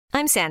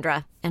I'm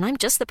Sandra, and I'm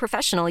just the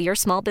professional your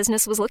small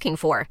business was looking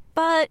for.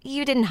 But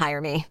you didn't hire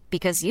me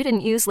because you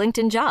didn't use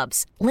LinkedIn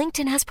Jobs.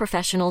 LinkedIn has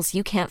professionals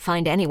you can't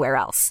find anywhere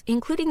else,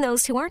 including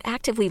those who aren't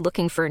actively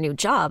looking for a new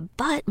job,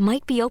 but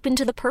might be open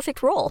to the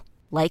perfect role,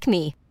 like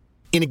me.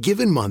 In a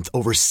given month,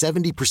 over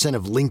 70%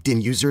 of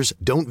LinkedIn users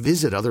don't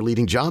visit other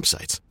leading job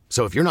sites.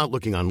 So if you're not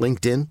looking on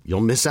LinkedIn,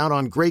 you'll miss out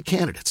on great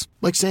candidates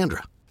like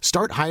Sandra.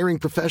 Start hiring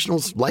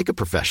professionals like a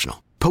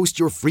professional. Post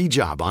your free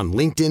job on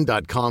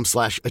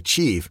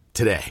linkedin.com/achieve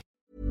today.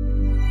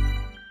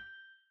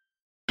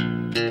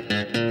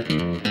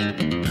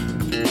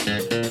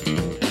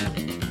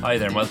 Hi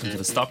there and welcome to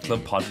the Stock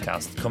Club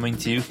podcast, coming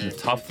to you from the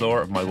top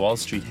floor of my Wall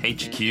Street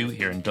HQ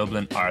here in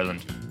Dublin,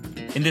 Ireland.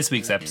 In this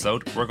week's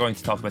episode, we're going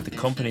to talk about the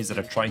companies that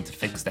are trying to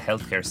fix the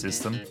healthcare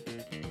system,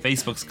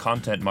 Facebook's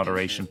content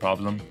moderation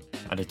problem,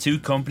 and the two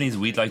companies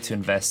we'd like to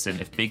invest in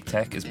if big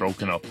tech is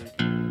broken up.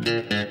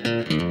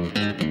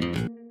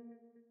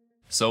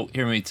 So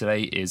here with me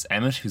today is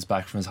Emmett, who's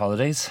back from his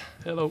holidays.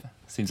 Hello.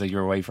 Seems like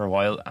you're away for a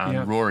while.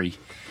 And Rory.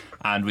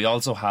 And we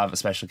also have a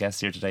special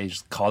guest here today,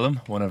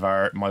 Colm, one of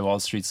our My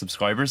Wall Street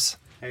subscribers.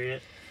 How are you?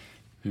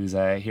 Who's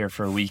here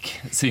for a week,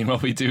 seeing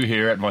what we do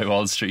here at My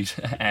Wall Street.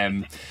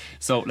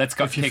 So let's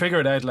go. If you figure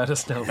it out, let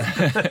us know.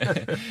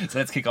 So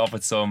let's kick off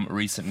with some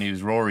recent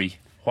news. Rory,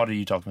 what are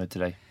you talking about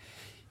today?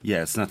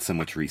 Yeah, it's not so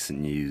much recent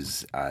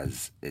news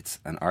as it's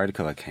an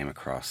article I came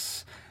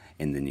across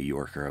in the New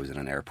Yorker. I was in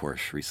an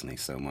airport recently,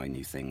 so my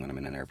new thing when I'm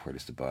in an airport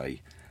is to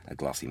buy a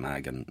glossy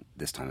mag, and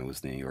this time it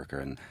was the New Yorker,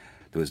 and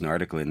there was an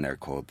article in there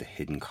called "The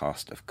Hidden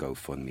Cost of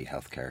GoFundMe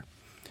Healthcare,"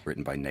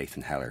 written by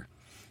Nathan Heller,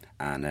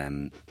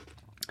 and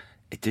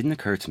it didn't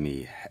occur to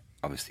me.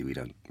 Obviously,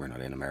 we're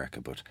not in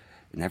America, but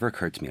it never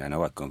occurred to me. I know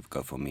what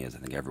GoFundMe is. I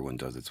think everyone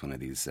does. It's one of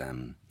these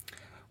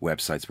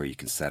websites where you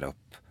can set up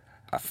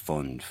a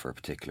fund for a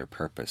particular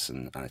purpose,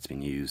 and it's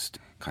been used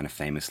kind of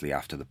famously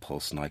after the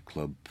Pulse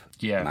nightclub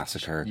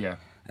massacre.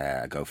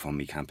 A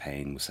GoFundMe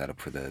campaign was set up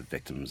for the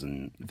victims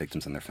and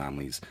their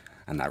families,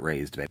 and that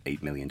raised about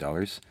 $8 million.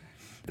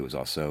 There was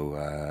also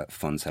a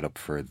fund set up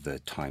for the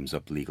Time's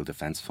Up Legal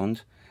Defence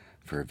Fund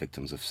for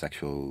victims of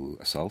sexual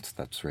assault.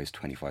 That's raised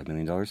 $25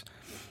 million.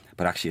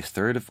 But actually a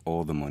third of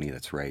all the money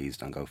that's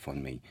raised on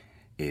GoFundMe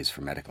is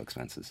for medical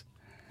expenses.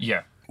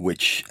 Yeah.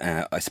 Which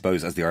I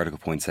suppose, as the article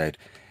points out,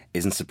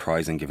 isn't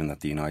surprising given that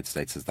the United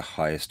States has the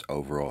highest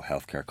overall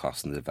healthcare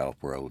costs in the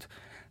developed world.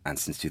 And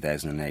since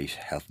 2008,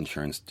 health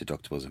insurance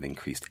deductibles have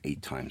increased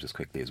 8 times as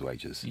quickly as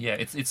wages. Yeah,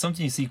 it's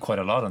something you see quite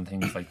a lot on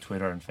things like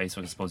Twitter and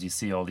Facebook. I suppose you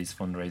see all these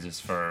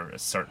fundraisers for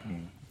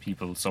certain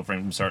people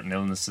suffering from certain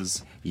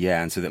illnesses.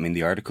 Yeah, and so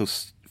the article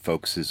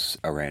focuses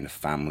around a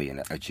family,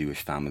 a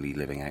Jewish family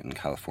living out in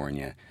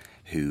California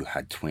who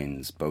had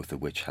twins, both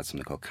of which had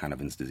something called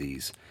Canavan's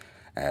disease,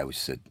 which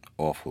is an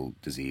awful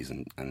disease,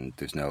 and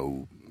there's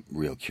no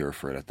real cure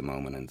for it at the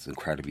moment, and it's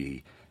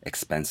incredibly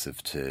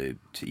expensive to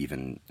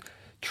even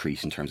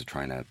treat in terms of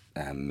trying to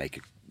make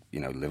it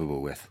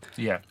livable with.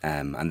 Yeah.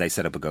 And they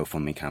set up a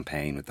GoFundMe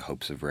campaign with the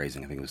hopes of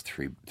raising, I think it was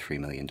 $3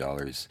 million.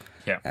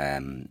 Yeah.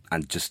 And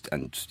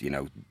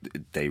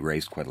they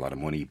raised quite a lot of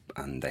money,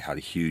 and they had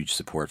a huge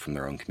support from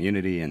their own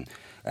community, and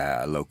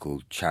a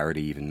local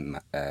charity even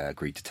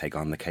agreed to take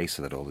on the case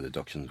so that all the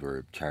deductions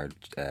were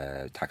charged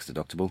tax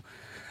deductible,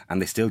 and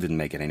they still didn't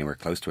make it anywhere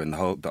close to it.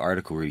 And the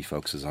article really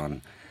focuses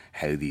on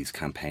how these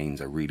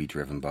campaigns are really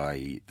driven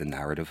by the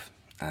narrative,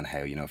 and how,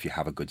 if you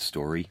have a good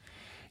story,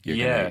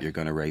 you're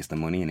going to raise the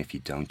money, and if you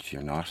don't,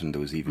 you're not. And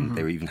there was even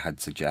they even had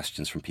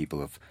suggestions from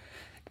people of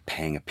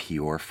paying a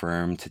PR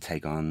firm to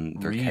take on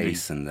their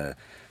case, and the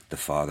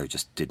father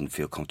just didn't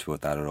feel comfortable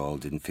with that at all.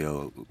 Didn't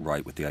feel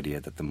right with the idea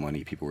that the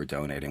money people were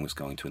donating was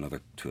going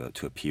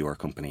to a PR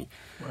company.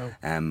 Wow.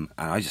 And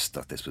I just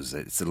thought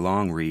it's a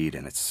long read,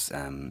 and it's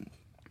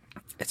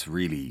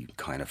really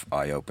kind of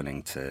eye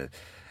opening to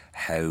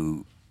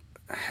how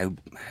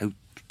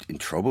in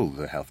trouble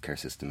the healthcare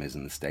system is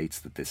in the States,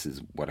 that this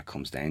is what it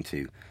comes down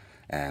to.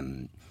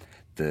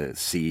 The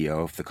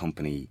CEO of the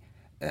company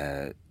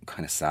kind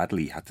of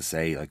sadly had to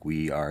say,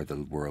 we are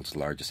the world's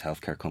largest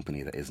healthcare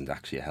company that isn't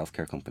actually a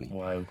healthcare company.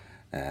 Wow.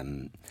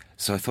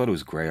 So I thought it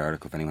was a great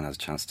article. If anyone has a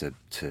chance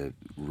to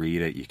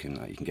read it, you can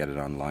get it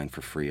online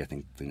for free. I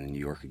think the New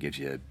Yorker gives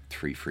you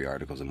 3 free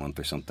articles a month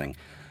or something.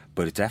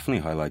 But it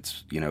definitely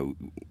highlights, we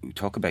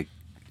talk about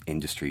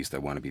industries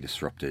that want to be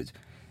disrupted.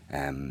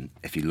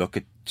 If you look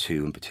at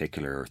 2 in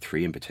particular, or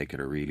 3 in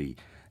particular, really,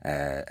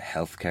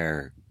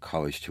 healthcare,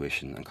 college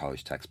tuition, and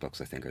college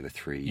textbooks, I think, are the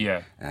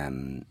 3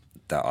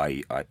 that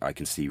I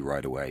can see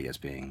right away as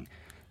being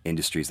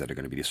industries that are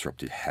going to be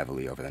disrupted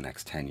heavily over the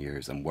next 10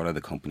 years. And what are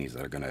the companies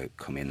that are going to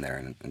come in there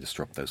and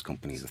disrupt those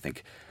companies? I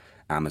think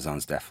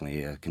Amazon's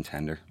definitely a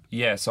contender.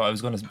 Yeah, so I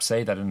was going to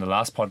say that in the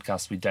last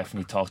podcast we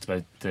definitely talked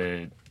about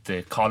the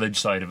the college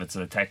side of it, so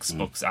the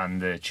textbooks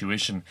and the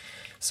tuition.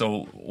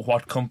 So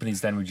what companies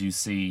then would you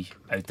see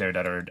out there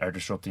that are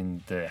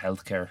disrupting the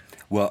healthcare?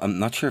 Well, I'm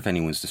not sure if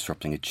anyone's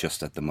disrupting it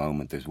just at the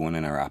moment. There's one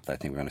in our app that I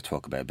think we're going to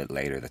talk about a bit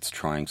later that's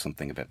trying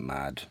something a bit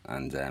mad,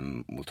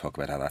 and we'll talk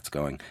about how that's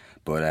going.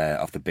 But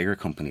of the bigger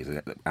companies,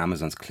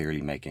 Amazon's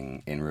clearly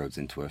making inroads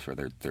into it, or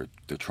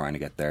they're trying to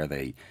get there.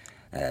 They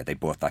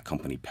bought that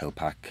company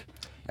PillPack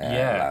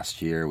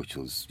last year, which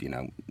was, you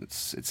know,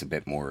 it's a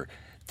bit more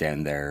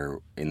down there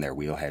in their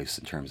wheelhouse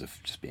in terms of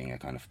just being a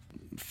kind of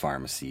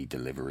pharmacy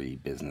delivery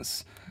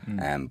business.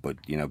 But,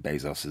 you know,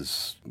 Bezos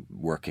is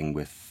working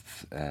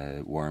with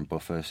Warren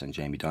Buffett and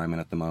Jamie Dimon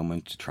at the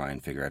moment to try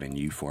and figure out a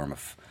new form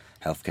of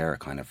healthcare,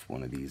 kind of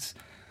one of these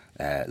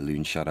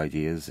loon shot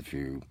ideas. If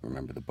you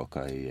remember the book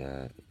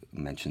I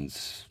mentioned,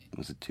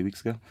 was it 2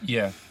 weeks ago?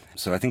 Yeah.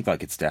 So I think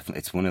like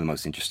it's one of the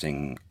most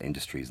interesting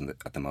industries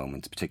at the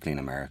moment, particularly in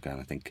America. And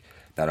I think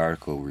that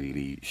article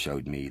really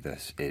showed me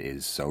that it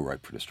is so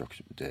ripe for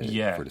disruption.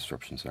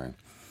 Sorry.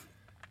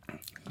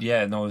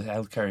 Yeah, no,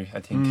 healthcare, I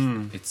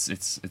think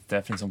it's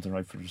definitely something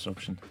ripe for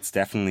disruption. It's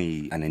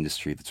definitely an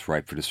industry that's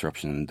ripe for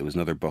disruption. There was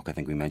another book I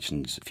think we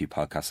mentioned a few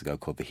podcasts ago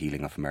called The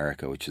Healing of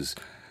America, which is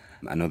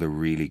another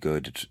really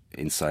good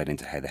insight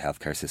into how the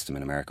healthcare system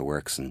in America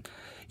works. And,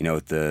 you know,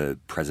 with the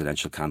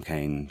presidential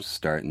campaign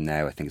starting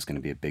now, I think it's going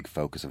to be a big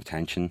focus of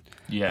attention.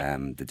 Yeah.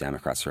 The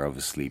Democrats are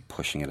obviously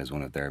pushing it as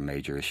one of their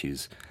major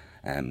issues.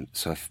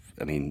 So,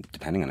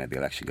 depending on how the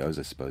election goes,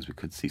 I suppose we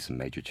could see some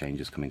major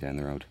changes coming down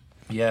the road.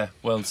 Yeah,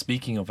 well,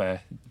 speaking of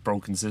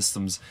broken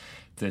systems,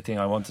 the thing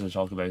I wanted to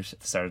talk about at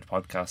the start of the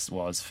podcast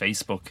was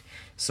Facebook.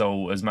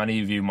 So, as many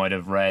of you might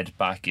have read,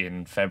 back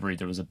in February,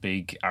 there was a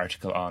big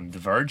article on The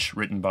Verge,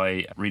 written by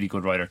a really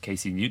good writer,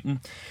 Casey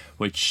Newton,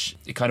 which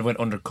it kind of went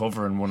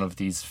undercover in one of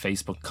these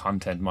Facebook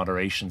content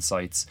moderation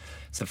sites.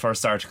 So, the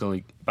first article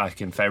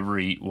back in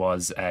February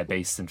was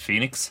based in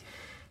Phoenix.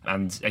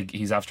 And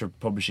he's after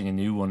publishing a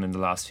new one in the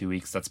last few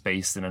weeks that's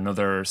based in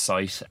another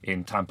site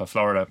in Tampa,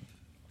 Florida.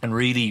 And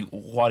really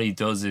what he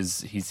does is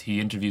he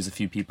interviews a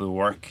few people who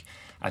work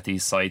at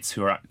these sites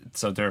they're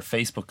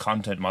Facebook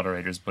content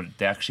moderators, but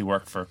they actually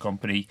work for a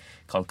company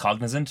called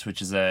Cognizant,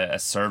 which is a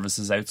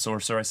services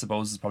outsourcer, I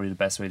suppose is probably the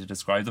best way to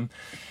describe them.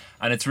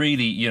 And it's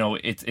really, you know,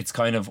 it's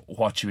kind of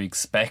what you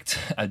expect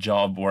a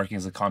job working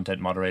as a content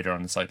moderator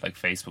on a site like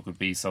Facebook would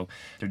be. So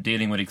they're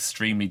dealing with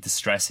extremely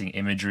distressing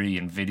imagery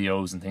and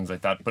videos and things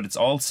like that. But it's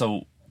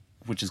also,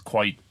 which is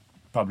quite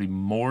probably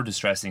more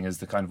distressing, is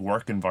the kind of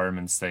work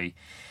environments they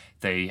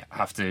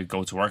have to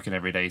go to work in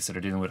every day. So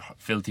they're dealing with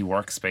filthy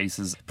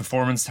workspaces,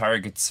 performance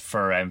targets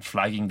for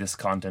flagging this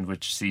content,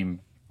 which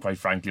seem quite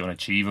frankly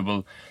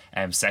unachievable,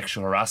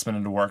 sexual harassment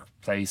in the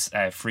workplace,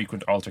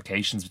 frequent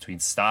altercations between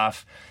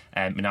staff,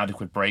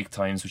 inadequate break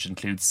times, which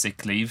includes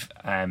sick leave,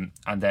 and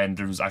then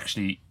there was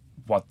actually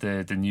what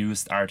the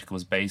newest article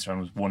was based on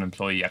was one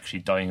employee actually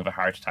dying of a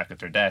heart attack at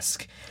their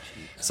desk.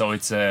 So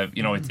it's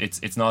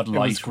it's not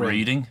light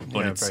reading,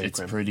 but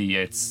it's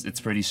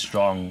pretty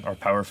strong or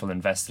powerful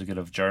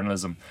investigative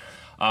journalism.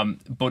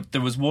 But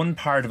there was one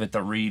part of it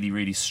that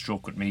really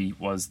struck with me,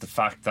 was the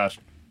fact that,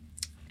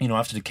 you know,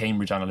 after the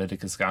Cambridge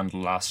Analytica scandal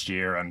last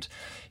year, and,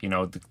 you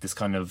know, this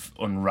kind of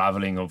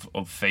unravelling of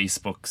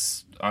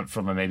Facebook's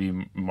from a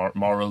maybe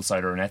moral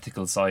side or an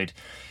ethical side,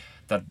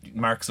 that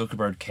Mark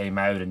Zuckerberg came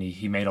out and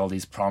he made all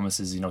these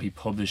promises. You know, he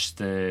published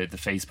the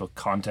Facebook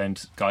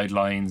content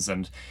guidelines,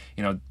 and,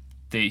 you know,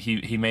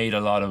 he made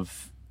a lot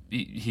of...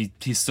 He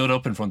stood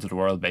up in front of the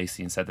world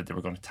basically and said that they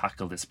were going to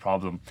tackle this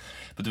problem.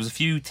 But there was a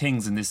few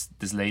things in this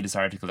latest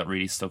article that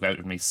really stuck out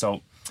with me.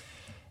 So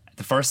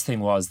the first thing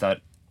was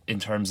that, in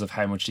terms of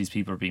how much these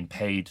people are being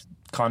paid,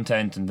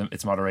 content and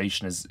its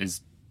moderation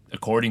is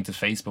according to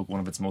Facebook, one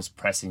of its most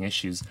pressing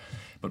issues.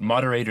 But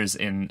moderators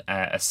in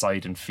a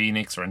site in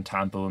Phoenix or in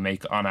Tampa will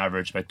make on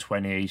average about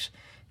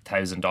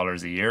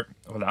 $28,000 a year.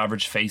 Well, the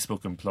average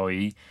Facebook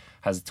employee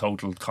has a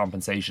total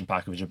compensation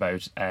package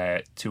about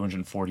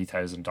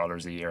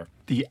 $240,000 a year.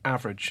 The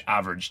average.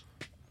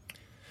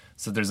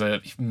 So there's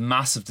a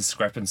massive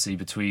discrepancy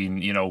between,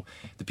 you know,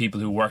 the people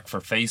who work for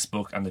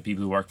Facebook and the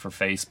people who work for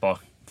Facebook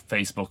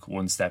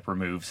one step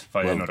removed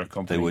by another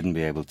company. They wouldn't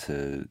be able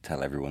to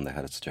tell everyone they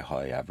had such a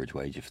high average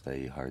wage if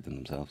they hired them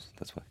themselves.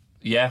 That's why.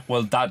 Yeah,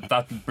 well,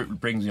 that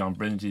brings me on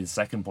brilliantly to the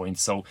second point.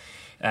 So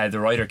the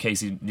writer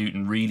Casey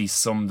Newton really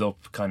summed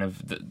up kind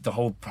of the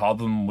whole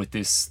problem with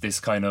this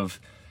kind of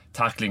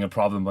tackling a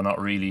problem, but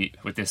not really,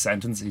 with this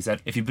sentence. He said,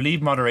 if you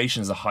believe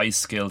moderation is a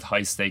high-skilled,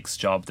 high-stakes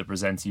job that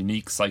presents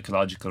unique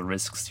psychological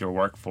risks to your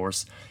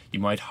workforce, you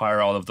might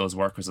hire all of those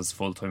workers as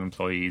full-time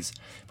employees.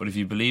 But if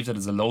you believe that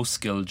it's a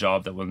low-skilled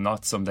job that will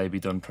not someday be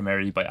done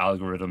primarily by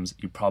algorithms,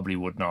 you probably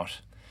would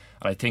not.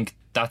 And I think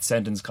that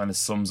sentence kind of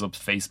sums up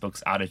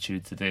Facebook's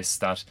attitude to this,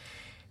 that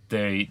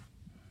they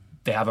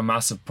have a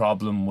massive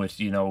problem with,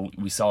 you know,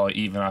 we saw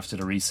even after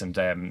the recent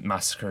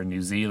massacre in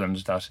New Zealand,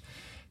 that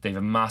they have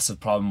a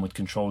massive problem with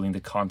controlling the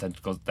content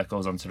that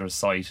goes onto their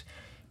site,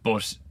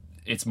 but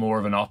it's more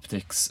of an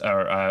optics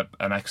or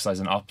an exercise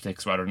in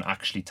optics rather than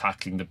actually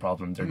tackling the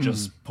problem. They're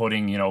just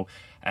putting, you know,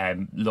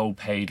 low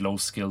paid, low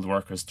skilled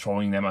workers,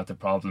 throwing them at the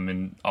problem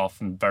in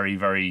often very,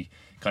 very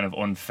kind of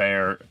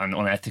unfair and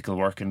unethical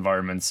work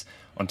environments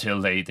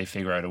until they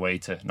figure out a way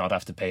to not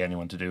have to pay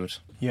anyone to do it.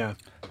 Yeah.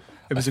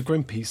 It was a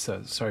grim piece.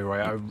 Sorry,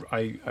 Roy.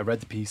 I read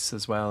the piece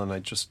as well, and I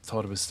just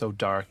thought it was so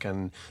dark.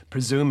 And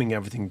presuming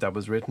everything that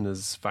was written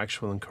is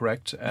factual and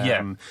correct.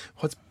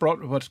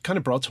 What kind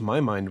of brought to my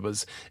mind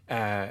was,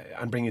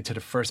 and bringing it to the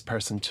first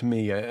person, to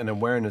me, an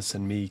awareness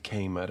in me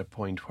came at a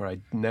point where I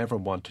never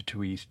wanted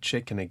to eat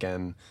chicken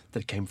again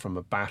that came from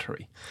a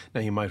battery.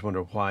 Now you might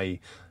wonder why.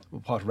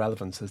 What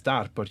relevance is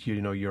that? But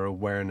your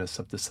awareness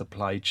of the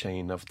supply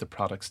chain of the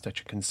products that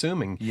you're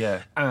consuming,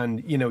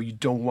 and you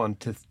don't want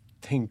to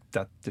think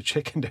that the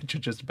chicken that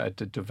you're just about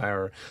to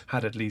devour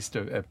had at least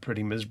a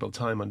pretty miserable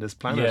time on this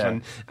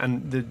planet.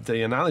 And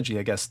the analogy,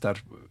 I guess,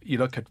 that you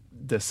look at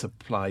the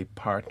supply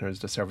partners,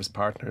 the service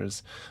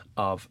partners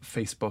of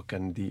Facebook,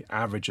 and the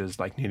average is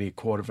like nearly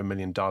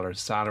 $250,000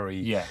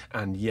 salary,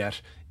 and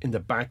yet in the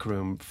back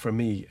room, for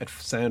me, it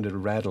sounded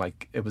read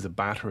like it was a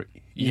battery.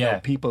 You know,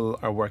 people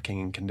are working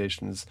in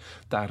conditions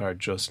that are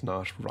just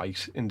not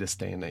right in this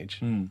day and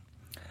age.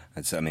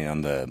 I mean,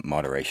 on the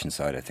moderation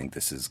side, I think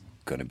this is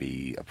going to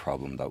be a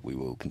problem that we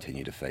will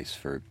continue to face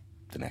for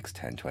the next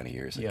 10, 20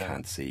 years. I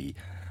can't see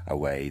a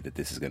way that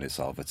this is going to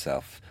solve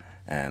itself.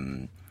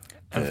 And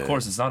of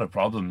course, it's not a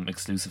problem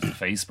exclusive to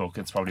Facebook.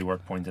 It's probably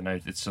worth pointing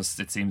out. It's just,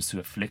 it seems to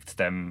afflict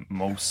them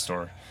most,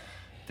 or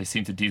they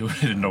seem to deal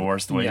with it in the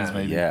worst ways,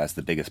 maybe. Yeah, as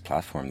the biggest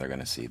platform, they're going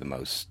to see the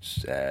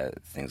most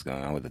things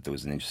going on with it. There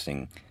was an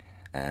interesting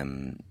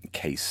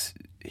case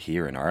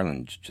here in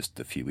Ireland just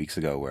a few weeks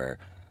ago where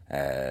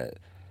there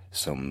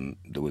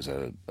was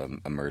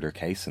a murder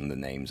case, and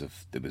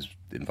it was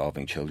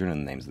involving children,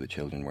 and the names of the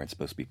children weren't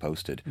supposed to be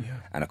posted.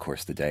 And of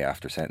course, the day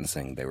after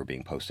sentencing, they were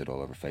being posted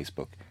all over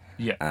Facebook.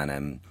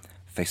 And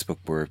Facebook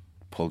were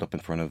pulled up in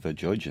front of a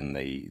judge, and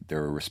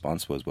their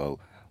response was, well,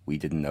 we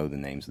didn't know the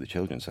names of the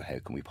children, so how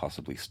can we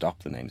possibly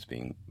stop the names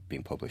being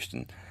published?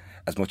 And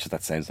as much as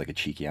that sounds like a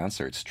cheeky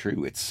answer, it's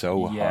true. It's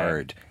so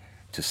hard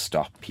to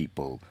stop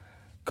people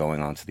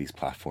going onto these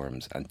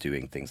platforms and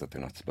doing things that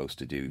they're not supposed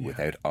to do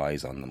without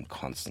eyes on them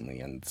constantly,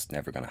 and it's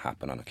never going to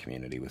happen on a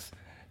community with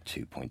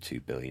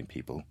 2.2 billion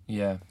people.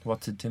 Yeah, what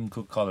did Tim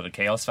Cook call it? A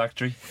chaos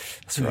factory?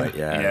 That's right.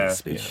 Yeah.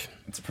 Speech.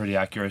 It's pretty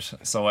accurate.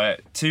 So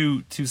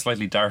two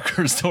slightly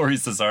darker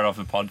stories to start off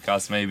the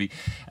podcast, maybe,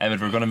 but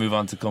we're going to move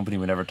on to a company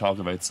we never talk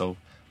about, so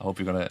I hope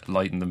you're going to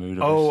lighten the mood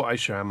a bit. I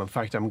sure am. In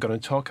fact, I'm going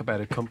to talk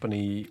about a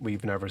company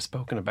we've never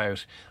spoken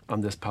about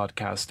on this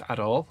podcast at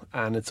all,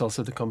 and it's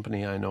also the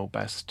company I know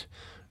best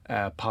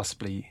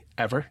possibly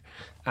ever,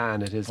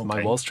 and it is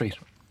My Wall Street.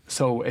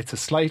 So it's a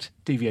slight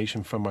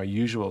deviation from our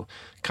usual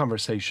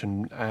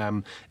conversation,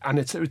 and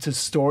it's a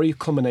story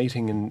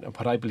culminating in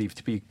what I believe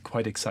to be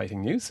quite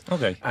exciting news.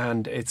 Okay,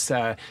 and it's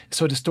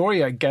so the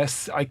story, I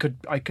guess, I could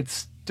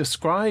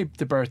describe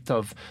the birth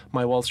of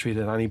My Wall Street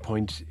at any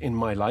point in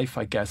my life,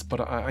 I guess,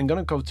 but I'm going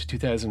to go to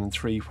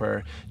 2003,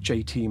 where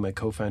JT, my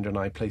co-founder, and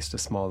I placed a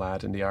small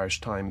ad in the Irish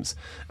Times,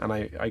 and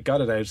I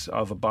got it out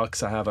of a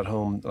box I have at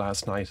home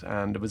last night,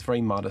 and it was a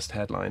very modest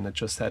headline. It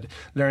just said,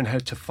 "Learn how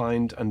to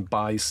find and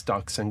buy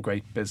stocks in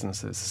great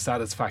businesses,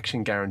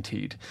 satisfaction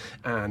guaranteed,"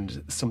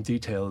 and some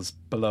details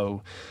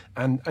below.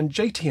 And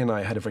JT and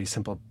I had a very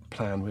simple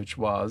plan, which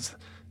was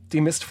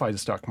demystify the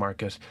stock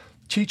market,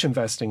 teach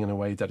investing in a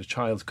way that a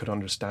child could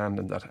understand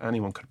and that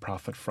anyone could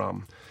profit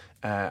from.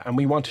 And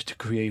we wanted to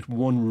create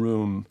one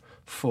room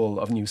full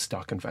of new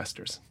stock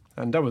investors.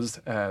 And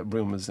that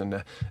room was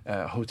in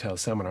a hotel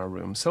seminar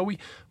room. So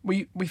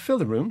we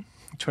filled the room.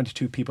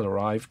 22 people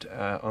arrived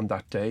on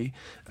that day.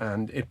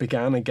 And it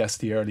began, I guess,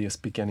 the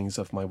earliest beginnings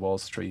of My Wall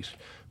Street,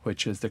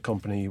 which is the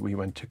company we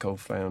went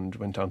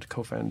on to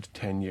co-found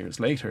 10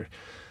 years later.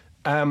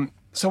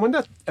 So when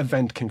that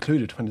event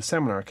concluded, when the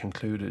seminar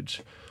concluded,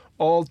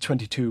 all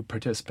 22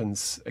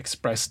 participants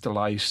expressed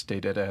delight. They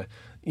did a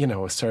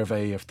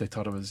survey if they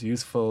thought it was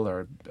useful,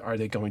 or are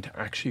they going to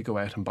actually go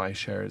out and buy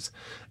shares.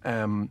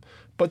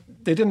 But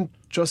they didn't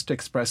just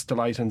express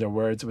delight in their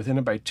words. Within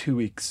about 2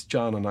 weeks,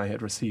 John and I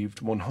had received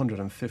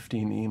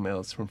 115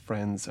 emails from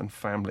friends and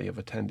family of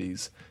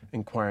attendees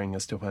inquiring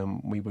as to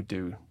when we would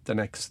do the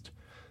next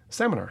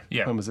seminar.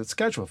 When was it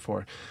scheduled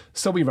for?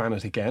 So we ran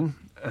it again,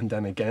 and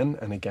then again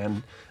and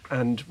again,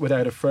 and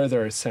without a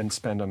further cent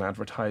spent on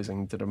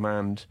advertising, the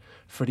demand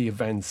for the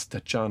events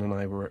that John and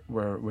I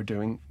were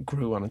doing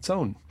grew on its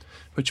own,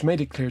 which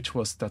made it clear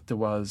to us that there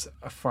was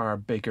a far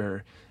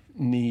bigger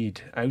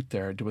need out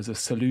there. There was a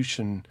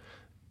solution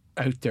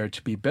out there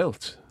to be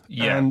built.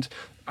 And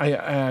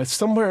I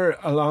somewhere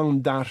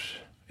along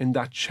in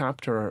that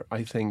chapter,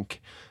 I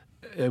think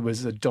it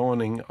was a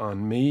dawning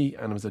on me,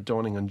 and it was a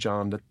dawning on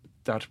John,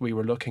 that we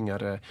were looking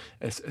at a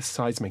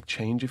seismic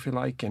change, if you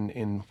like,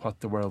 in what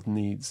the world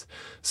needs.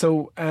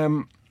 So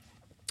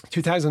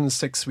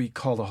 2006, we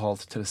called a halt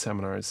to the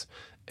seminars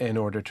in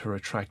order to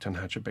retract and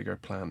hatch a bigger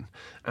plan.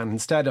 And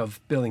instead of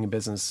building a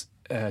business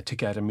to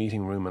get a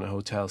meeting room in a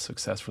hotel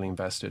successfully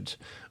invested,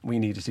 we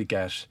needed to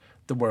get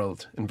the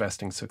world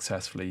investing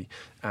successfully.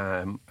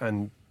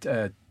 And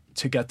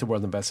to get the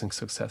world investing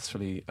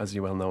successfully, as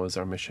you well know, is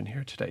our mission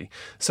here today.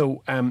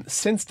 So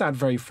since that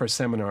very first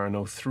seminar in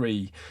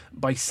 2003,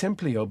 by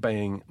simply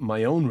obeying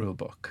my own rule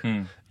book,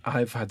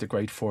 I've had the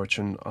great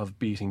fortune of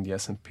beating the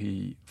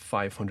S&P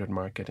 500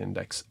 market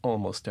index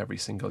almost every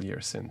single year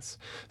since.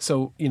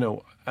 So, you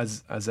know,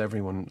 as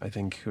everyone I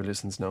think who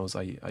listens knows,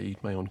 I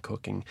eat my own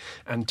cooking.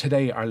 And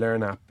today our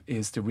Learn app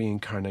is the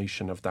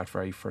reincarnation of that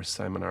very first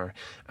seminar.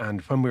 And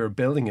when we were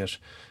building it,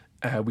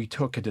 we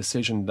took a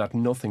decision that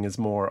nothing is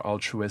more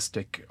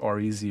altruistic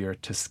or easier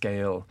to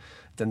scale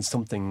than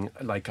something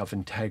like of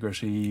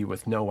integrity,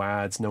 with no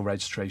ads, no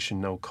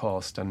registration, no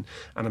cost. And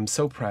I'm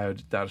so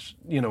proud that,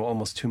 you know,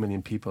 almost 2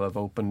 million people have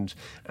opened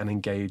and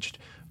engaged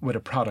with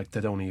a product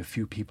that only a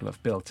few people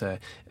have built.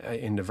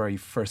 In the very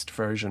first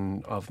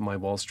version of My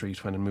Wall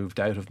Street, when it moved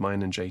out of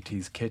mine and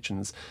JT's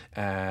kitchens,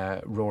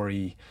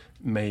 Rory,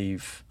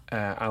 Maeve,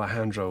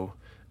 Alejandro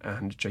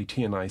and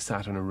JT and I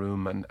sat in a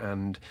room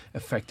and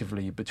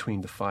effectively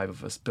between the five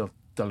of us built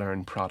the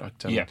Learn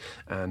product.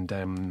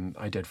 And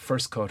I did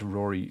first cut.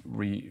 Rory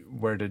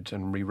reworded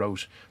and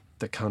rewrote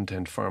the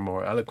content far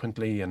more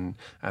eloquently and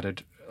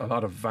added a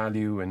lot of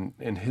value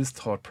in his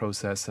thought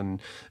process. And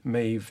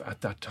Maeve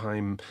at that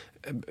time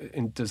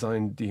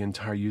designed the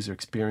entire user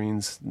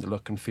experience, the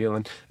look and feel,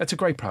 and it's a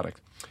great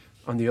product.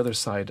 On the other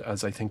side,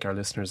 as I think our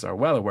listeners are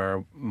well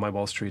aware, My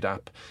Wall Street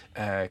app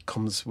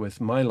comes with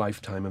my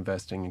lifetime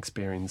investing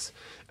experience,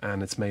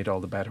 and it's made all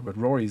the better with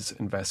Rory's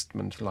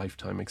investment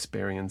lifetime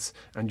experience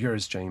and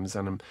yours, James.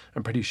 And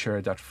I'm pretty sure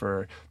that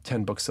for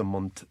 $10 a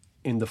month,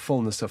 in the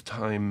fullness of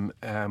time,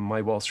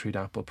 My Wall Street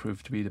app will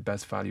prove to be the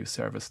best value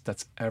service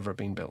that's ever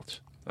been built.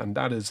 And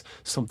that is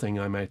something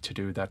I'm out to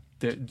do. That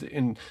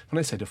when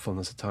I say the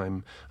fullness of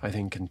time, I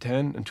think in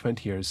 10 and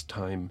 20 years'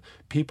 time,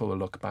 people will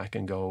look back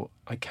and go,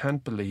 I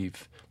can't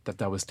believe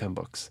that was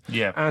 $10.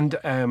 Yeah. And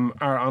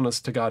our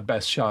honest to God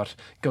best shot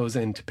goes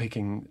into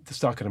picking the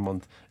stock of the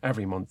month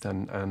every month.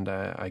 And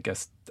I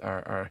guess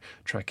our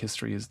track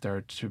history is there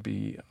to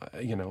be,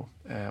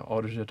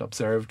 audited,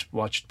 observed,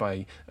 watched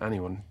by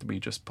anyone. We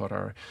just put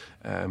our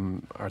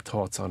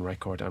thoughts on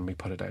record and we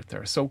put it out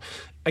there. So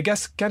I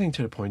guess getting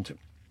to the point,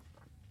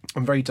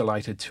 I'm very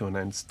delighted to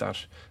announce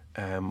that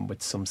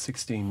with some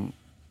 16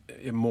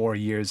 more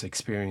years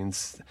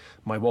experience,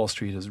 My Wall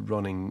Street is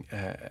running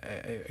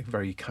a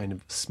very kind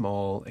of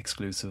small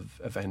exclusive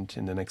event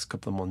in the next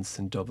couple of months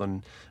in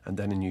Dublin and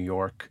then in New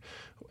York,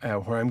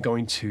 where I'm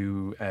going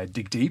to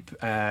dig deep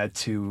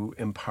to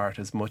impart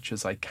as much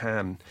as I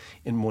can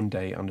in one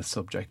day on the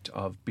subject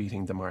of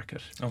beating the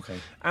market. Okay.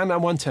 And I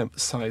want to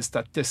emphasize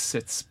that this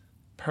sits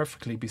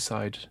perfectly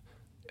beside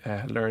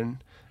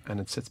Learn, and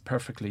it sits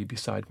perfectly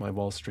beside My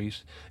Wall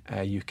Street.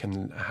 You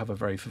can have a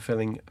very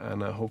fulfilling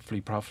and a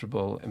hopefully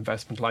profitable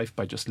investment life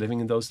by just living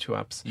in those two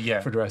apps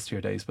for the rest of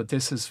your days. But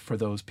this is for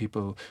those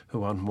people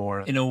who want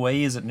more. In a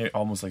way, is it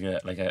almost like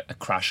a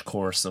crash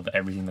course of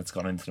everything that's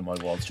gone into the My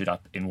Wall Street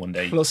app in one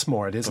day? Plus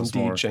more. It is indeed,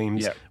 more.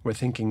 James. Yeah. We're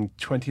thinking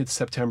 20th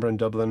September in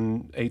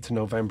Dublin, 8th of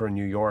November in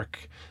New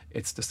York.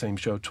 It's the same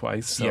show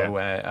twice, so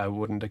I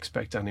wouldn't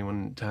expect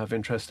anyone to have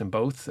interest in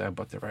both,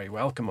 but they're very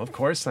welcome, of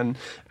course. And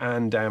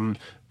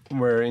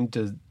we're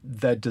into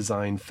the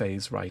design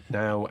phase right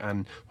now,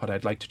 and what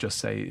I'd like to just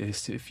say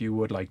is, if you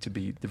would like to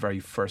be the very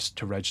first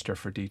to register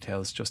for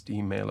details, just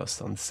email us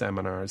on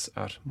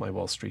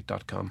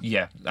seminars@mywallstreet.com.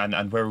 Yeah,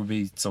 and where would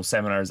be, so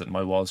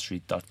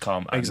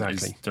seminars@mywallstreet.com.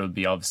 Exactly. There'll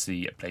be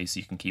obviously a place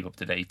you can keep up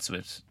to date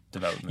with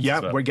developments. Yeah,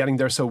 as well. we're getting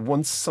there. So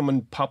once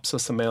someone pops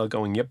us a mail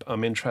going, yep,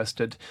 I'm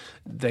interested,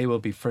 they will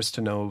be first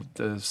to know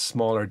the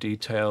smaller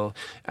detail.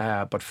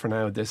 But for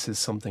now, this is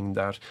something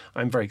that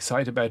I'm very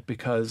excited about,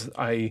 because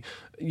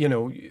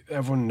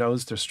everyone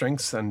knows their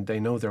strengths and they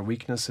know their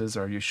weaknesses,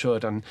 or you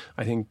should. And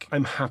I think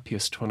I'm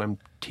happiest when I'm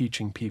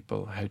teaching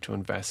people how to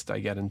invest. I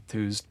get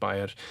enthused by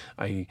it.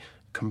 I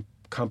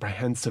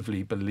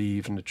comprehensively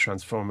believe in the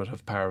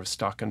transformative power of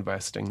stock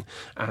investing.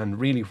 And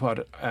really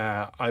what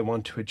I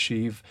want to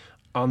achieve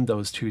on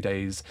those 2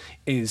 days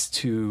is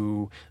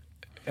to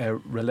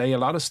relay a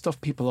lot of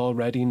stuff people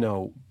already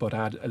know, but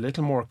add a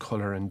little more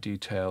colour and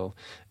detail,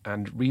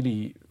 and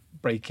really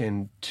break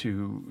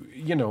into,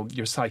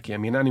 your psyche. I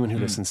mean, anyone who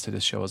listens to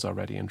this show is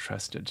already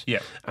interested.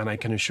 Yeah. And I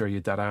can assure you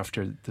that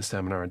after the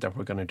seminar that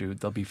we're going to do,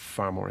 they'll be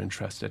far more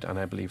interested, and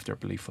I believe their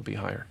belief will be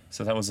higher.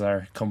 So that was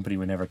our company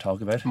we never talk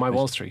about. My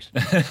Wall Street.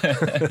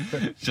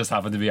 Just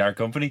happened to be our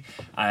company.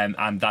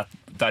 And that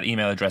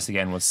email address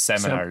again was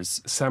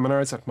seminars.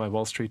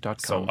 Seminars@mywallstreet.com.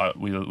 So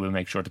we'll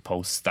make sure to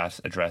post that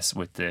address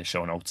with the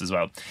show notes as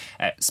well.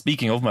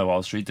 Speaking of My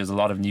Wall Street, there's a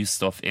lot of new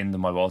stuff in the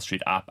My Wall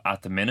Street app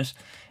at the minute.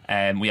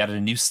 We added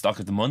a new stock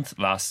of the month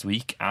last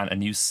week and a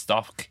new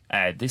stock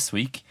this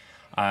week.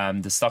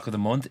 The stock of the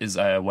month is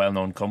a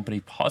well-known company,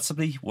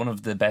 possibly one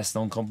of the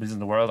best-known companies in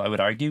the world, I would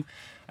argue.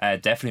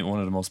 Definitely one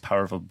of the most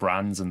powerful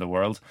brands in the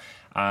world.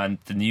 And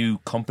the new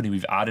company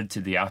we've added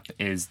to the app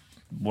is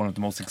one of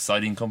the most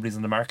exciting companies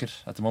in the market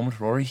at the moment.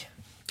 Rory?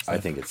 I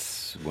think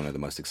it's one of the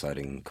most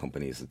exciting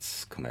companies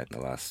that's come out in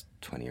the last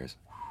 20 years.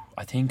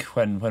 I think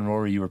when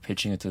Rory, you were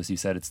pitching it to us, you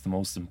said it's the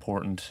most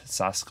important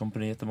SaaS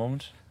company at the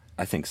moment.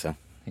 I think so.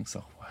 I think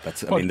so.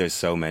 I mean, there's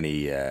so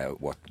many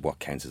what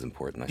counts as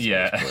important, I suppose.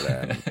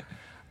 Yeah. But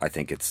I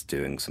think it's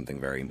doing something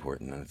very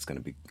important, and it's going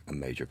to be a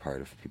major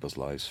part of people's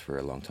lives for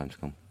a long time to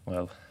come.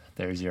 Well,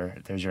 there's your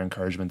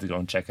encouragement to go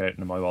and check it out in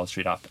the My Wall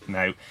Street app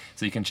now.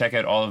 So you can check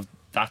out all of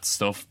that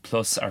stuff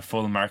plus our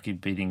full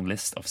market beating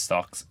list of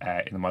stocks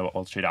in the My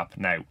Wall Street app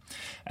now.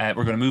 We're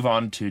going to move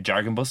on to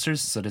Jargon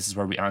Busters. So this is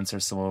where we answer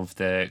some of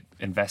the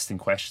investing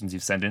questions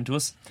you've sent in to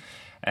us.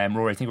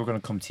 Rory, I think we're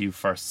going to come to you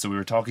first. So we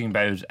were talking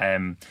about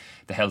the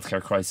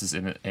healthcare crisis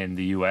in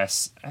the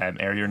US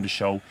earlier in the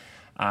show,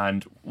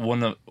 and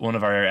one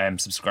of our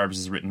subscribers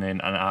has written in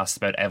and asked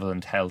about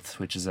Evolent Health,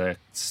 which is a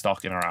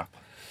stock in our app.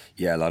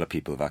 Yeah, a lot of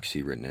people have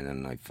actually written in,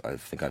 and I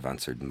think I've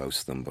answered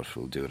most of them, but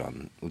we'll do it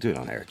on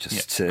air in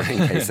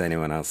case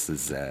anyone else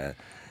is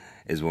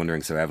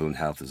wondering. So Evolent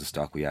Health is a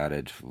stock we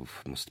added,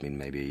 must have been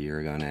maybe a year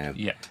ago now.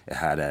 Yeah. It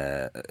had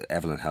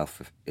Evolent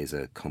Health is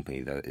a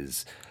company that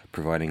is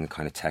providing a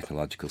kind of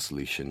technological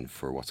solution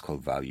for what's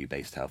called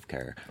value-based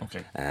healthcare.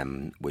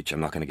 Okay. Which I'm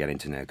not going to get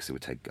into now because it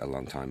would take a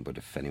long time, but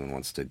if anyone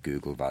wants to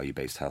Google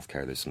value-based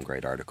healthcare, there's some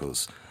great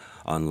articles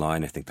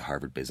online. I think the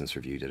Harvard Business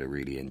Review did a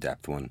really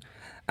in-depth one,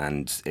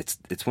 and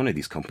it's one of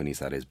these companies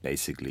that is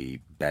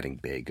basically betting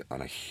big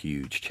on a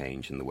huge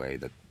change in the way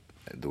the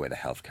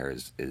healthcare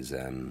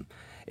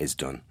is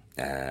done,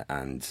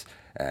 and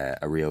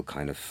a real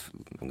kind of,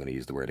 I'm going to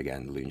use the word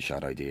again,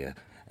 loonshot idea.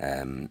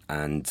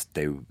 And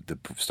the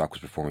stock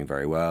was performing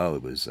very well.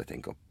 It was, I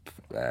think, up.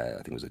 I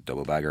think it was a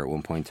double bagger at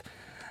one point,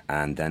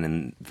 and then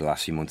in the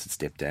last few months it's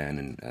dipped down,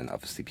 and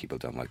obviously people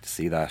don't like to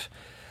see that.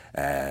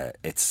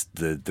 It's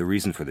the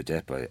reason for the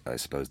dip. I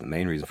suppose the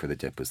main reason for the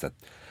dip was that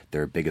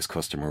their biggest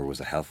customer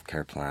was a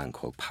healthcare plan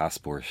called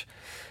Passport,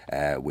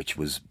 which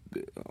was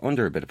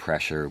under a bit of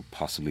pressure,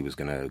 possibly was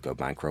going to go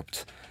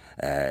bankrupt.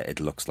 It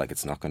looks like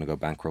it's not going to go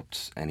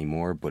bankrupt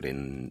anymore, but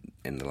in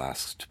the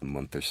last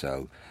month or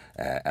so,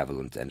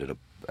 Evolent ended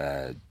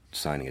up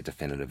signing a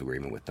definitive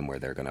agreement with them where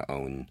they're going to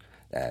own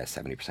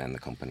 70% of the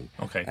company.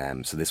 Okay.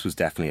 So this was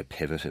definitely a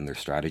pivot in their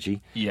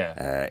strategy.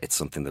 Yeah. It's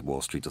something that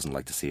Wall Street doesn't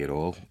like to see at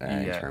all,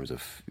 in terms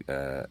of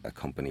a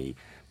company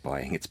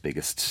buying its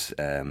biggest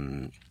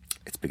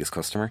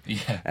customer.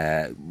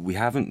 Yeah. We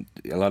haven't.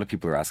 A lot of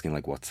people are asking,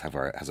 like,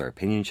 has our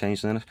opinion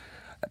changed on it?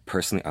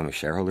 Personally, I'm a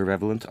shareholder of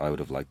Evolent. I would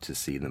have liked to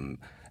see them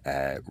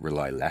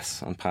rely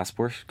less on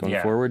Passport going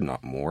forward,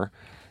 not more.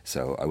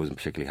 So I wasn't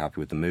particularly happy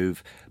with the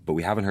move. But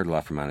we haven't heard a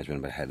lot from management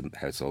about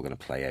how it's all going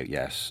to play out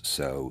yet.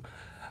 So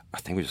I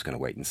think we're just going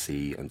to wait and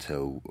see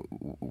until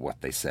what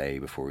they say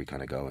before we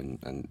kind of go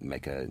and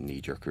make a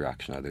knee-jerk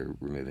reaction, either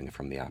removing it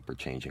from the app or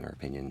changing our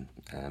opinion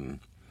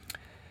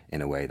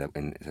in a way that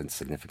in a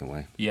significant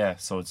way. Yeah,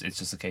 so it's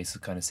just a case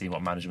of kind of seeing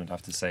what management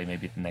have to say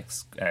maybe at the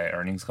next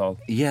earnings call.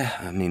 Yeah,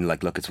 I mean,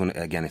 like, look, it's one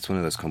of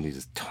those companies.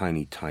 It's a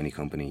tiny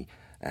company,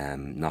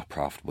 not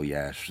profitable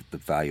yet. The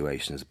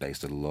valuation is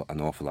based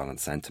an awful lot on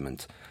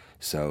sentiment.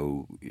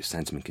 So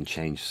sentiment can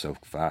change so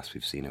fast.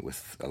 We've seen it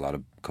with a lot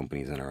of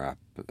companies in our app.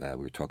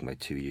 We were talking about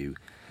 2U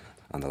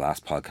on the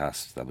last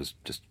podcast. That was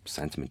just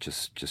sentiment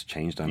just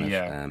changed on it.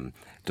 Yeah.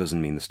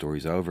 Doesn't mean the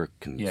story's over.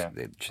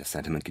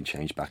 Sentiment can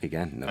change back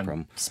again. No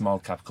problem. Small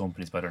cap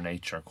companies by their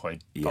nature are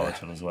quite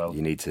volatile as well.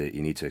 You need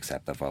to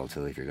accept that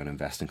volatility if you're going to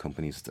invest in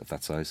companies of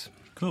that size.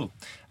 Cool.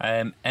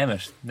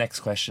 Emmett,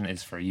 next question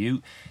is for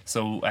you.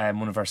 So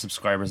one of our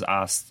subscribers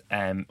asked,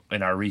 in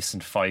our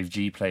recent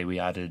 5G play we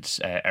added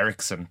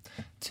Ericsson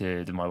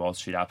to the My Wall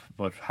Street app,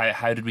 but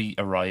how did we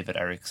arrive at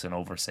Ericsson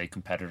over, say,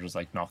 competitors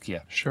like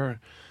Nokia? Sure.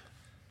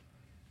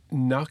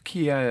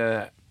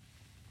 Nokia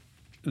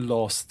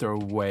lost their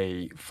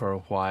way for a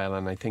while,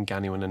 and I think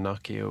anyone in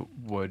Nokia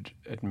would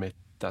admit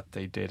that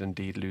they did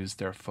indeed lose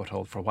their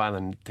foothold for a while.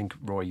 And I think,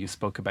 Roy, you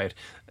spoke about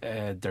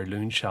their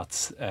loon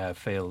shots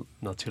failed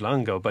not too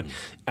long ago. But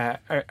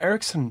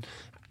Ericsson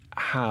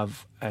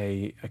have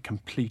a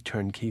complete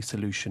turnkey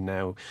solution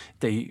now.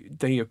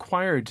 They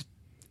acquired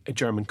a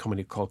German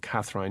company called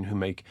Cathrine who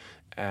make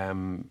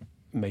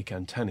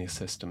antenna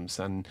systems,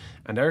 and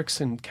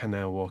Ericsson can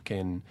now walk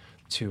in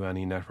to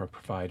any network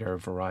provider,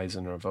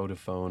 Verizon or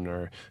Vodafone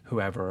or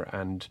whoever,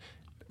 and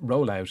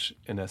roll out,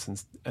 in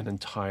essence, an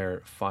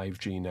entire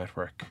 5G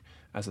network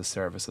as a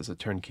service, as a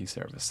turnkey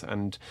service.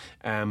 And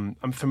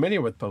I'm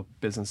familiar with both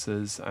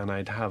businesses, and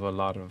I'd have a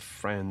lot of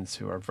friends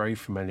who are very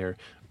familiar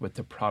with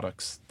the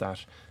products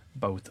that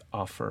both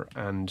offer.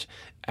 And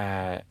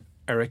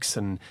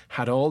Ericsson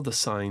had all the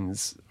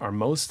signs, or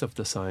most of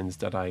the signs,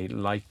 that I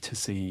like to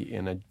see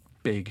in a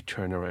big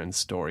turnaround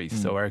story.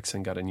 So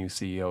Ericsson got a new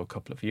CEO a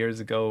couple of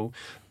years ago.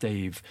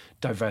 They've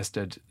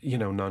divested,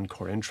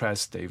 non-core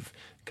interests. They've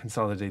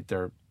consolidated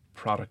their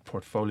product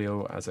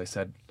portfolio, as I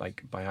said,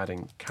 like by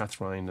adding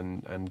Cathrine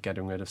and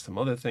getting rid of some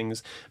other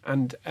things.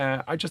 And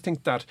I just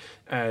think that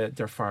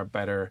they're far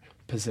better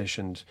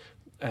positioned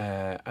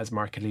as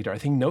market leader. I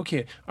think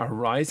Nokia are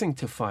rising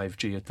to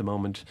 5G at the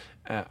moment.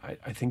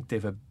 I think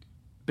they've a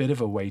bit of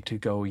a way to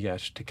go yet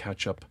to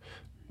catch up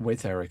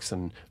with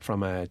Ericsson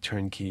from a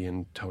turnkey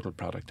and total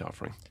product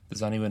offering.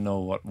 Does anyone know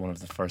what one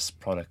of the first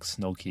products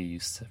Nokia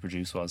used to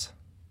produce was?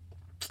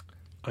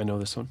 I know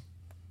this one.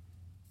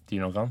 Do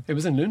you know, Colin? It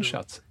was in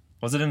Loonshots.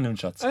 Was it in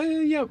Loonshots?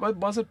 Yeah,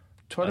 was it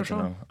Toilet I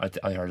Roll? don't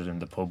know. I heard it in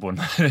the pub one.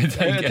 I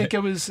think it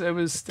was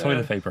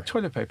toilet paper.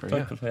 Toilet paper,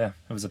 Yeah,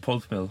 it was a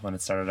pulp mill when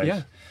it started out.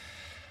 Yeah.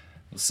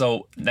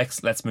 So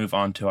next, let's move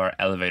on to our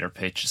elevator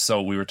pitch. So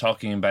we were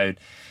talking about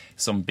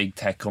some big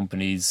tech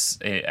companies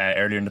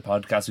earlier in the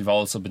podcast. We've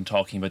also been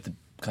talking about the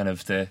kind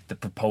of the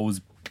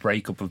proposed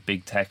breakup of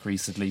big tech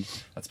recently.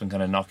 That's been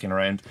kind of knocking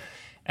around.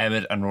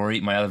 Emmett and Rory,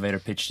 my elevator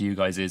pitch to you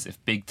guys is: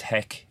 if big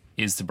tech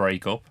is to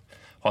break up,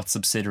 what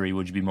subsidiary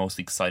would you be most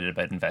excited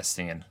about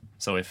investing in?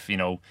 So if, you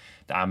know,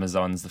 the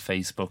Amazons, the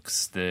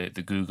Facebooks, the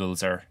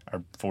Googles are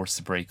forced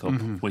to break up,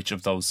 which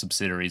of those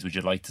subsidiaries would you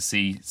like to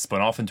see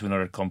spun off into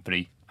another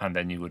company and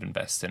then you would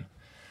invest in?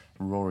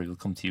 Rory, we'll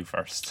come to you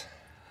first.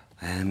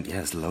 Yeah,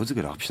 there's loads of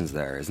good options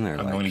there, isn't there?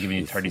 I'm only giving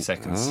you 30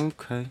 seconds.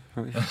 Okay,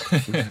 right.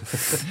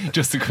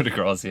 Just to cut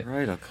across you.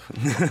 Right, I'll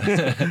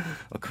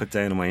cut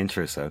down on my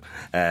intro. So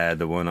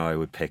the one I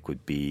would pick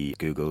would be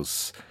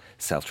Google's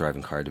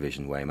self-driving car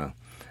division, Waymo.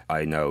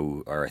 I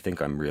know, or I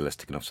think I'm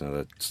realistic enough to know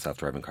that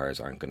self-driving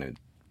cars aren't going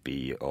to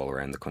be all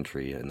around the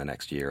country in the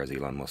next year, as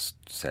Elon Musk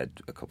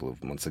said a couple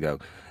of months ago.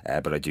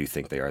 But I do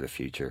think they are the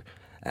future.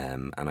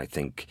 And I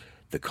think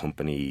the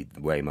company,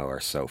 Waymo,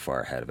 are so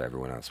far ahead of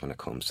everyone else when it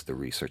comes to the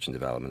research and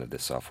development of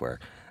this software.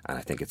 And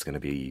I think it's going to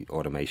be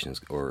or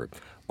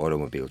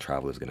automobile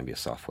travel is going to be a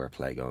software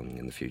play going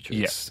in the future.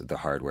 Yeah. The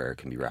hardware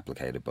can be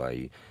replicated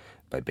by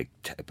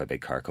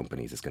big car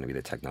companies. It's going to be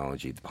the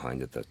technology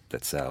behind it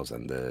that sells,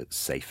 and the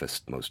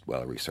safest, most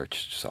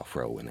well-researched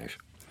software will win out.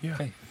 Yeah.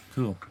 Okay,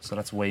 cool. So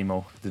that's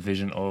Waymo,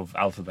 division of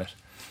Alphabet.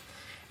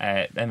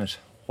 Emmett,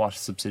 what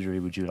subsidiary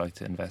would you like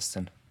to invest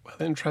in? Well,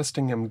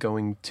 interesting. I'm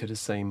going to the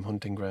same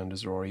hunting ground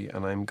as Rory,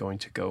 and I'm going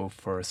to go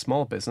for a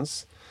small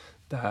business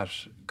that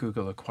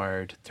Google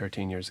acquired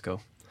 13 years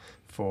ago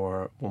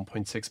for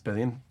 $1.6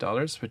 billion,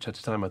 which at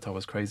the time I thought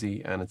was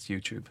crazy, and it's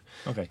YouTube.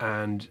 Okay.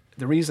 And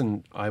the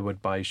reason I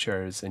would buy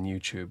shares in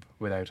YouTube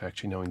without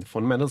actually knowing the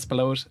fundamentals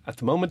below it at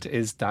the moment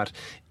is that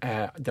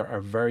there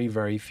are very,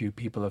 very few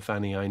people, if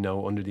any, I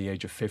know under the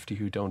age of 50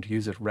 who don't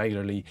use it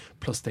regularly,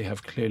 plus they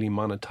have clearly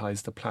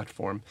monetized the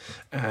platform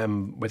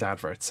with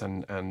adverts.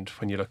 And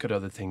when you look at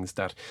other things,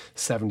 that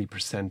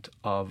 70%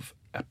 of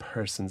a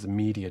person's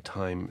media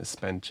time is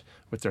spent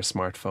with their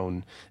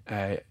smartphone,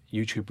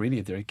 YouTube really,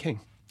 they're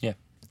king. Yeah.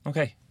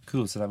 Okay,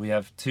 cool. So that we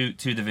have two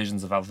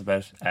divisions of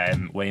Alphabet,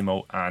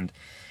 Waymo and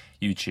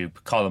YouTube.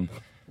 Colin,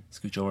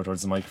 scooch over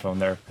towards the microphone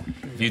there.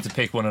 If you had to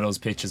pick one of those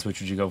pitches, which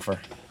would you go for?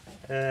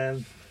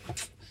 I'd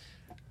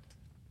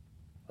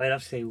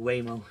have to say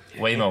Waymo.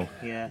 Waymo.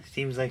 Yeah,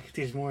 seems like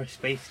there's more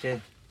space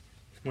to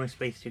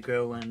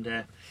grow, and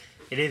it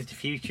is the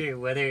future.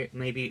 Whether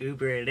maybe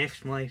Uber or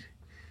Lyft might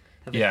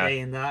have a say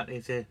in that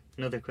is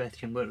another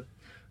question, but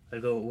I'll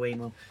go with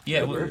Waymo.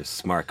 Yeah, You're a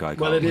smart guy.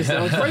 Well, it is.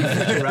 No, it's very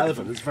future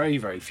relevant. It's very,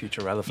 very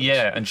future relevant.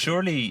 yeah, and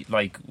surely,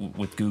 like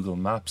with Google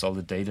Maps, all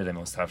the data they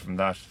must have from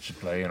that should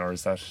play in, or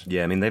is that?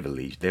 Yeah, I mean they'd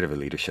have a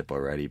leadership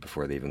already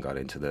before they even got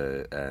into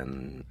the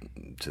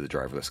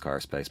driverless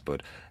car space.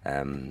 But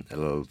a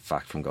little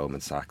fact from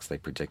Goldman Sachs: they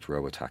predict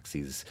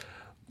robotaxis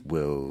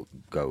will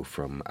go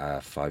from a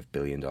 $5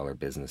 billion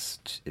business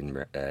in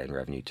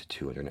revenue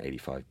to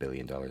 $285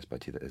 billion by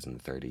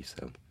 2030.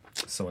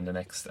 So in the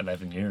next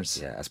 11 years.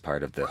 Yeah, as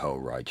part of the whole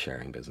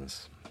ride-sharing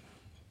business.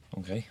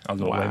 Okay, I'll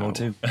go with Waymo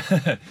too.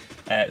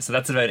 So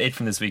that's about it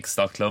from this week's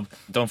Stock Club.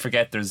 Don't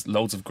forget there's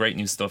loads of great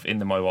new stuff in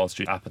the My Wall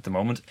Street app at the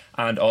moment,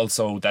 and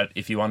also that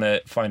if you want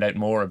to find out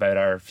more about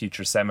our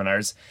future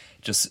seminars,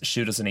 just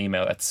shoot us an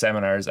email at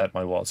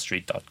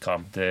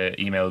seminars@mywallstreet.com. The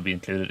email will be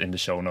included in the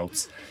show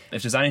notes.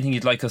 If there's anything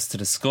you'd like us to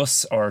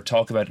discuss or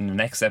talk about in the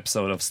next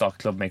episode of Stock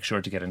Club, make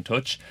sure to get in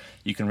touch.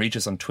 You can reach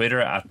us on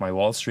Twitter at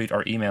MyWallStreet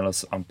or email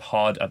us on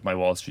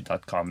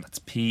pod@mywallstreet.com. That's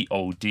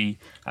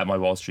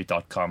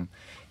pod@mywallstreet.com.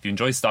 If you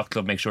enjoy Stock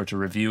Club, make sure to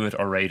review it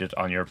or rate it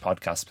on your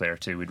podcast player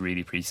too. We'd really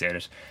appreciate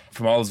it.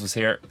 From all of us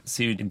here,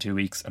 see you in 2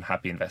 weeks and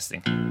happy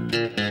investing.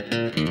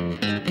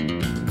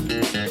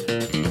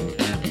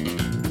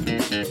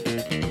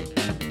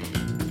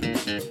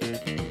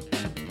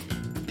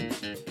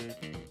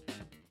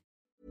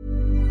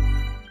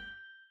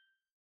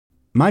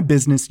 My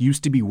business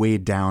used to be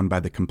weighed down by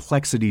the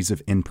complexities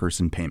of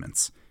in-person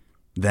payments.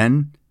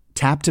 Then,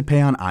 Tap to Pay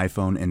on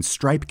iPhone and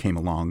Stripe came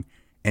along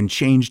and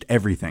changed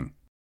everything.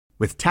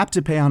 With Tap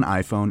to Pay on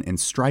iPhone and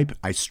Stripe,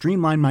 I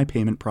streamlined my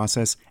payment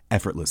process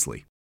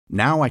effortlessly.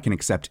 Now I can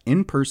accept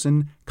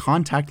in-person,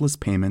 contactless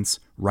payments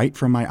right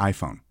from my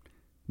iPhone.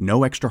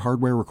 No extra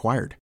hardware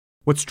required.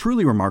 What's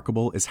truly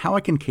remarkable is how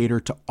I can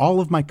cater to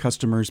all of my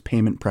customers'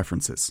 payment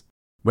preferences.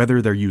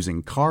 Whether they're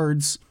using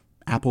cards,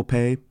 Apple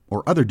Pay,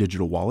 or other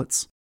digital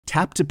wallets,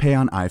 Tap to Pay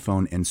on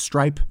iPhone and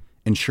Stripe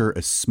ensure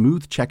a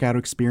smooth checkout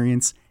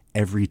experience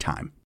every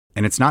time.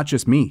 And it's not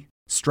just me.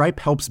 Stripe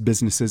helps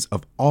businesses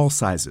of all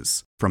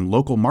sizes, from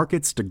local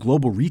markets to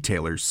global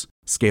retailers,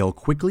 scale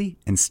quickly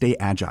and stay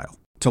agile.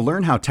 To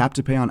learn how Tap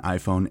to Pay on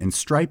iPhone and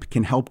Stripe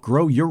can help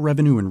grow your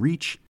revenue and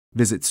reach,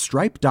 visit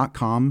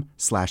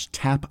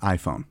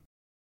stripe.com/tapiphone.